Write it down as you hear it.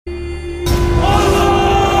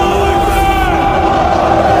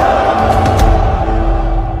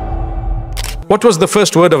What was the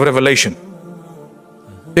first word of revelation?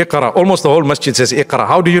 Iqra. Almost the whole masjid says Iqra.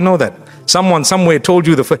 How do you know that? Someone somewhere told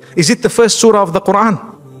you the first. Is it the first surah of the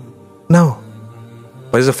Quran? No.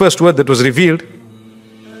 But it's the first word that was revealed.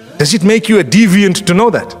 Does it make you a deviant to know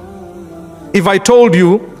that? If I told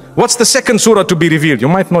you, what's the second surah to be revealed? You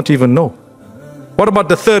might not even know. What about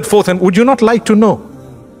the third, fourth, and would you not like to know?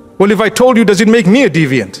 Well, if I told you, does it make me a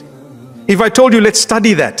deviant? If I told you, let's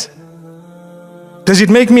study that, does it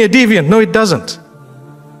make me a deviant? No, it doesn't.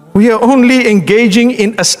 We are only engaging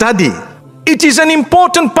in a study. It is an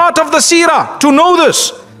important part of the seerah to know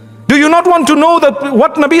this. Do you not want to know that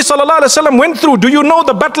what Nabi sallallahu alaihi wasallam went through? Do you know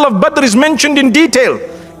the battle of Badr is mentioned in detail?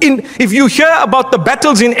 If you hear about the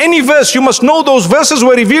battles in any verse, you must know those verses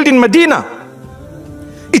were revealed in Medina.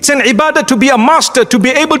 It's an ibadah to be a master, to be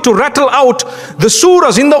able to rattle out the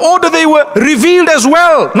surahs in the order they were revealed as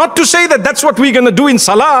well. Not to say that that's what we're going to do in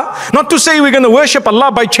salah. Not to say we're going to worship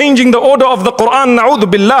Allah by changing the order of the Quran, na'udhu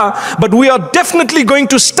billah. But we are definitely going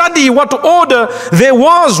to study what order there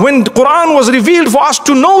was when the Quran was revealed for us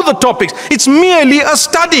to know the topics. It's merely a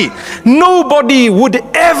study. Nobody would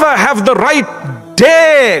ever have the right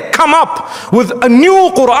dare come up with a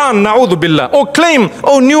new Quran, na'udhu billah, or claim,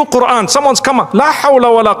 oh, new Quran, someone's come up, la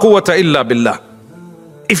hawla wa la quwwata illa billah.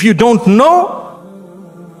 If you don't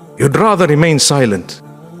know, you'd rather remain silent.